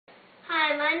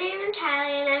Hi, my name is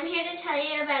Callie, and I'm here to tell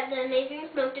you about the amazing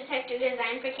smoke detector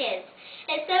designed for kids.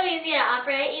 It's so easy to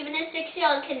operate, even a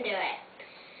 6-year-old can do it.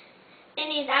 It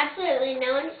needs absolutely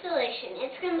no installation.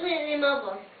 It's completely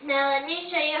mobile. Now let me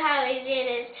show you how easy it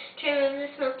is to remove the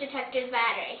smoke detector's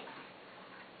battery.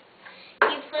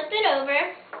 You flip it over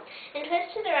and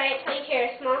twist to the right till you hear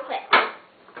a small click.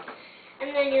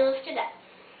 And then you lift it up.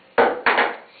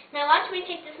 Now watch me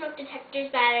take the smoke detector's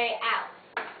battery out.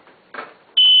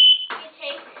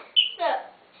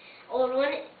 Old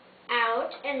one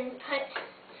out and put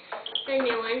the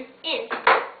new one in.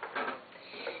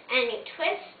 And you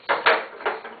twist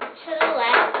to the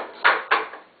left.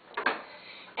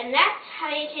 And that's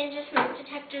how you change the smoke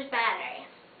detector's battery.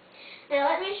 Now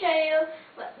let me show you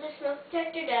what the smoke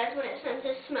detector does when it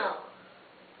senses smoke.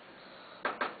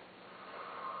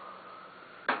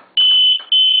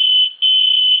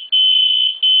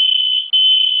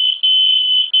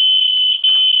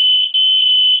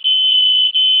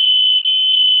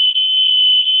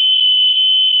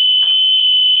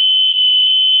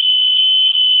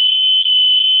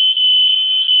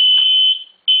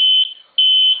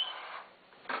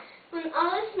 When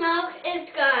all the smoke is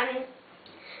gone,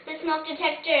 the smoke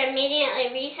detector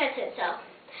immediately resets itself.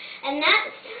 And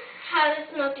that's how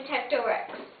the smoke detector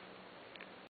works.